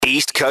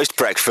East Coast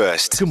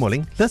Breakfast. Good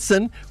morning.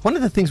 Listen, one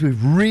of the things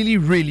we've really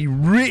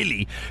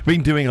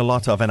been doing a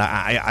lot of, and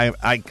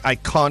I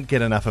can't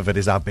get enough of it,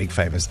 is our big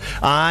favors.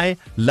 I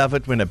love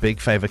it when a big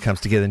favor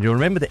comes together. And you'll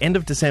remember the end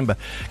of December.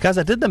 Guys,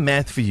 I did the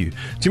math for you. Do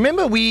you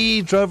remember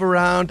we drove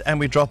around and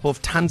we drop off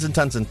tons and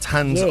tons and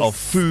tons of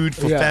food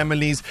for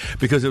families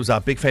because it was our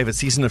big favor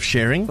season of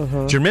sharing?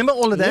 Do you remember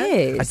all of that?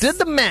 Yes. I did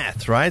the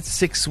math, right?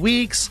 6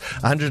 weeks,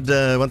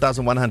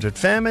 1,100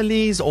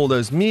 families, all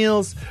those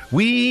meals.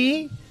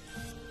 We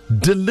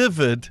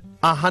delivered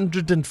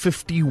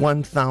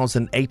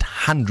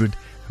 151,800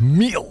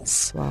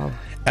 meals. Wow.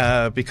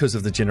 Because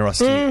of the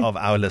generosity of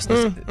our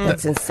listeners.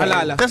 That's insane.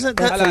 That's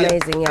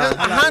amazing, yeah.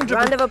 100.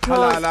 Round of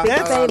applause,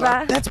 big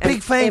favor. That's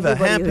big favor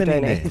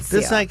happening there.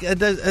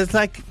 Donates, It's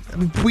like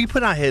we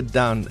put our head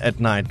down at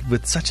night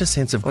with such a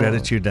sense of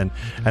gratitude and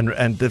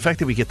the fact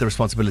that we get the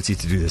responsibility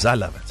to do this. I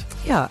love it.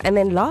 Yeah, and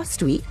then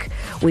last week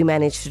we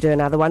managed to do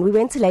another one. We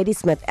went to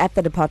Ladysmith at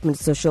the Department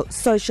of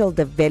Social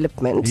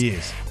Development.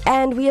 Yes.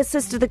 And we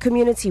assisted the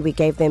community. We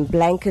gave them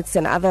blankets,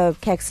 and other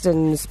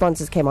Caxton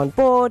sponsors came on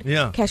board.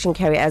 Yeah. Cash and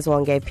Carry as well,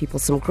 and gave people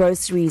some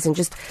groceries and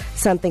just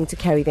something to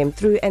carry them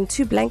through, and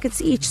 2 blankets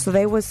each. So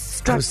they were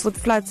struck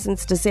with flood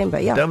since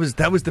December. Yeah. That was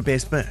the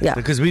best bit. Yeah.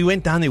 Because we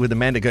went down there with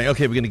Amanda going,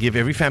 okay, we're going to give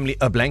every family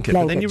a blanket.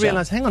 But then you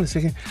realize, hang on a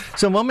second.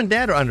 So mom and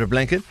dad are under a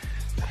blanket.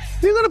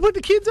 You're going to put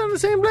the kids on the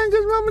same blanket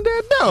as mom and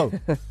dad? No.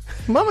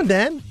 Mom and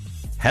dad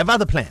have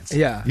other plans.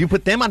 Yeah. You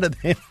put them under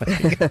their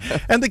blanket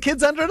and the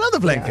kids under another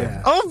blanket.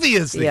 Yeah.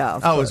 Obviously. Yeah,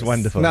 it was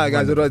wonderful. No,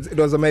 guys, it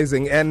was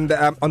amazing. And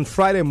on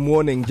Friday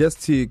morning,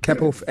 just to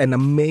cap off an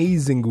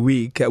amazing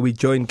week, we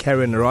joined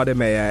Karen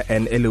Rademeyer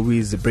and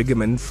Eloise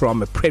Brigham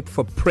from Prep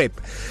for Prep.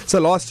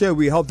 So last year,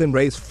 we helped them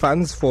raise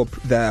funds for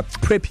the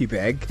Preppy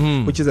bag,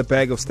 which is a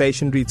bag of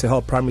stationery to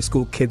help primary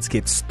school kids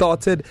get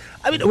started.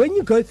 I mean, when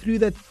you go through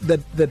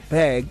that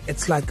bag,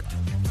 it's like...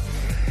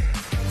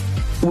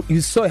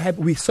 We're so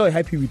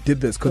happy we did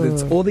this because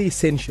it's all the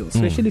essentials,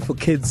 especially for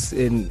kids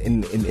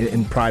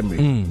in primary,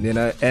 you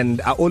know.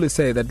 And I always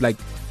say that, like,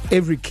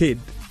 every kid,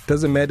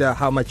 doesn't matter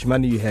how much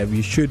money you have,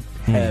 you should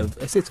have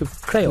a set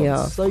of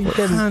crayons, so you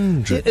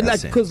can,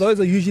 like, because those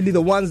are usually the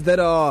ones that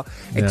are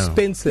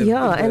expensive.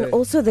 Yeah, and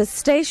also the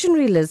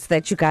stationery lists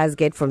that you guys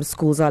get from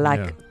schools are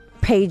like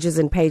pages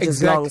and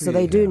pages long, so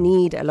they do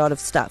need a lot of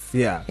stuff.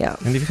 Yeah.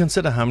 And if you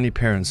consider how many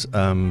parents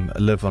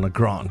live on a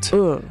grant,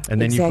 and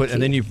then you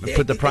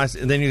put the price,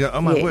 and then you go,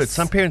 oh my word,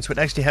 some parents would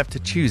actually have to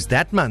choose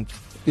that month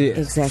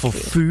for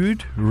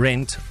food,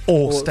 rent,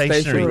 or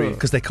stationery,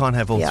 because they can't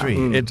have all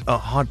three. It's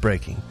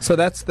heartbreaking. So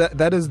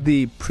that is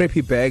the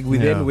Preppy bag. We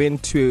then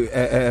went to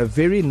a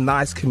very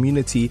nice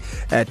community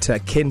at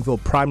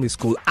Kenville Primary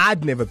School.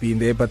 I'd never been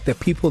there, but the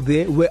people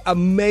there were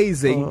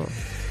amazing.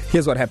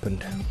 Here's what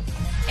happened.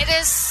 It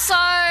is so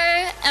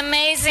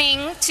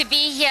amazing to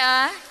be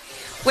here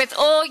with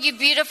all you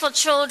beautiful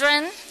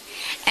children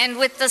and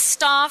with the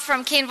staff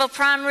from Kenville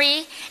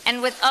Primary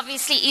and with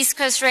obviously East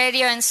Coast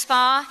Radio and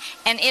Spar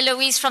and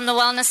Eloise from the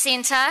Wellness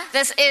Centre.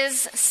 This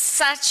is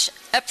such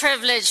a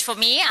privilege for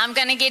me. I'm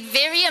going to get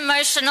very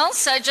emotional,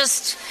 so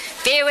just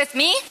bear with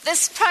me.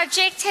 This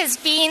project has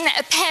been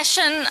a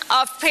passion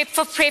of Prep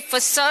for Prep for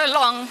so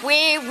long,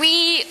 where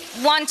we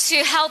want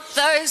to help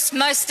those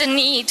most in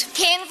need.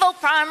 Kenville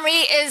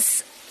Primary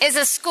is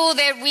a school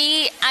that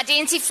we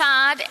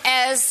identified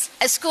as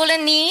a school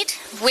in need,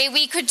 where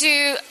we could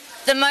do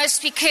the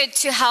most we could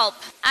to help.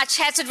 I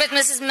chatted with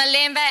Mrs.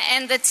 Malemba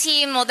and the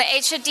team, or the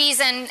HODs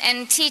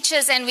and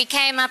teachers, and we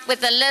came up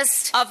with a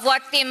list of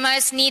what their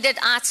most needed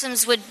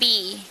items would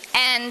be.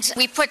 And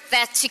we put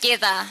that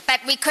together. But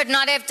we could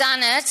not have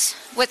done it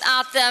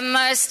without the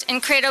most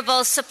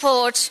incredible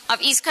support of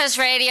East Coast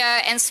Radio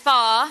and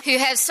Spar, who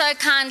have so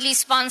kindly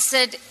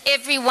sponsored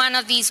every one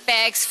of these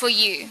bags for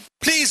you.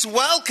 Please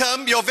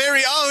welcome your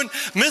very own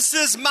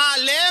Mrs.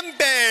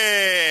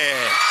 Malembe.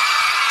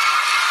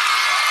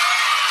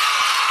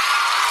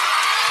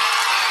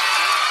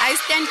 I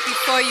stand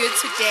before you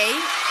today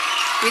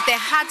with a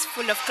heart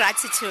full of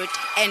gratitude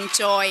and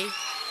joy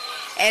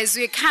as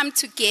we come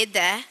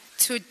together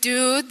to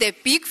do the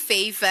big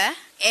favor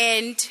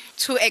and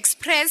to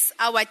express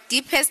our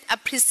deepest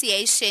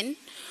appreciation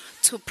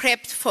to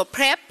Prep for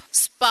Prep,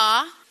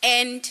 Spar,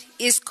 and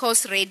East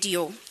Coast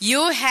Radio.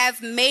 You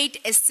have made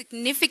a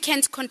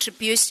significant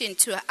contribution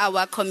to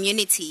our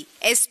community,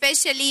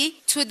 especially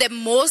to the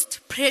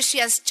most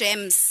precious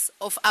gems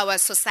of our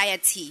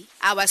society,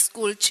 our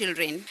school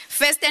children.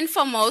 First and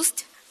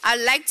foremost,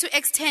 I'd like to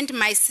extend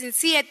my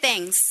sincere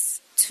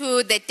thanks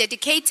to the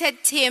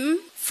dedicated team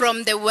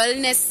from the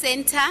Wellness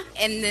Center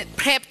and the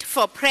Prep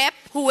for Prep,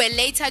 who were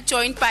later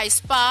joined by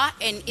Spar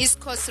and East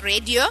Coast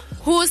Radio,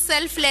 who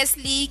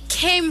selflessly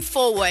came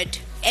forward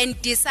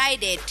and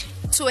decided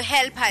to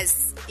help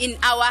us in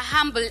our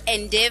humble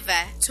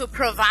endeavor to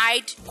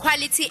provide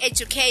quality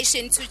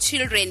education to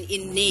children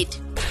in need.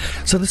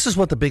 So this is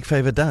what the Big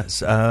Favor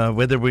does.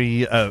 Whether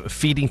we're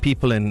feeding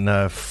people in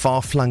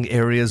far-flung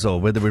areas, or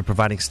whether we're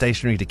providing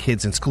stationery to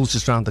kids in schools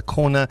just around the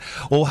corner,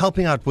 or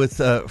helping out with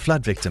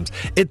flood victims,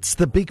 it's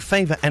the Big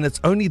Favor, and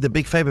it's only the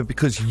Big Favor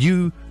because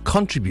you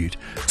contribute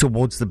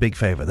towards the Big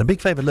Favor. The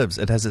Big Favor lives.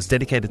 It has its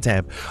dedicated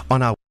tab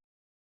on our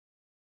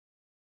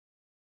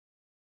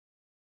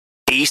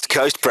East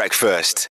Coast Breakfast.